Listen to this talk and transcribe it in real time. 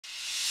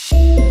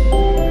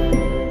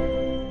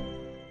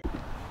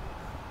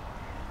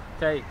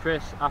Okay,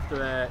 Chris,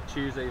 after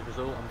Tuesday's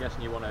result, I'm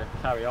guessing you want to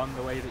carry on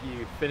the way that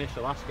you finished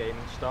the last game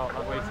and start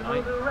that way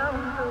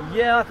tonight?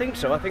 Yeah, I think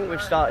so. I think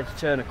we've started to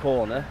turn a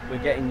corner.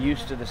 We're getting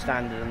used to the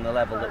standard and the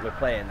level that we're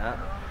playing at.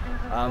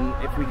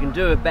 If we can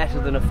do it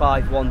better than a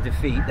 5-1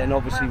 defeat, then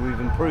obviously we've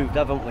improved,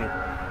 haven't we?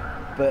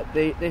 But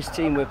this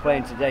team we're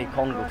playing today,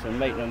 Congleton,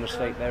 make no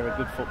mistake, they're a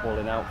good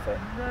footballing outfit,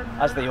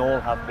 as they all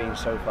have been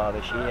so far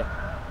this year.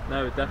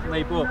 No,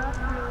 definitely, but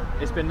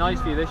it's been nice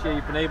for you this year.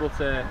 You've been able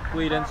to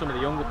bleed in some of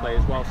the younger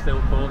players while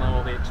still calling on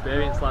all the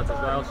experienced lads as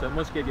well, so it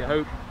must give you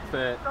hope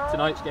for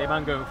tonight's game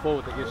and going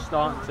forward that you're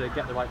starting to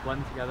get the right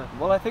blend together.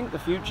 Well, I think the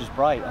future's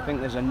bright. I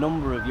think there's a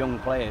number of young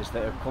players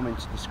that have come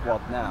into the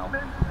squad now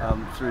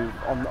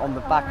on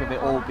the back of it,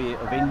 albeit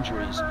of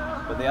injuries,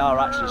 but they are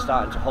actually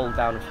starting to hold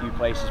down a few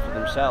places for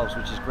themselves,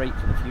 which is great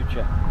for the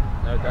future.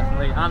 No,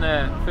 definitely.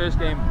 And first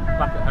game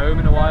back at home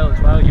in a while as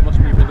well. You must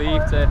be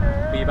relieved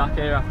to be back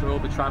here after all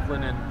the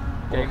travelling and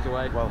games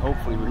away. Well,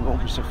 hopefully we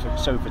won't be so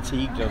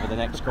fatigued over the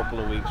next couple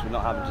of weeks with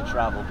not having to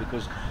travel,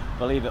 because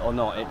believe it or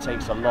not, it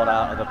takes a lot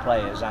out of the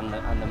players and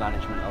the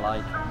management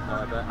alike.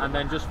 And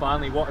then just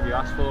finally, what have you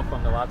asked for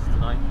from the lads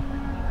tonight?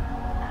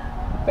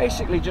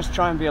 Basically just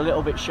try and be a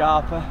little bit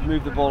sharper,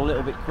 move the ball a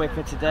little bit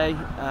quicker today,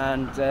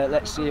 and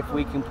let's see if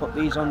we can put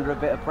these under a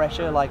bit of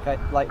pressure like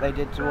they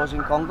did to us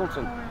in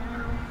Congleton.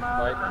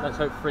 Right, let's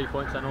hope 3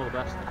 points and all the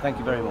best. Thank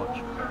you very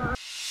much.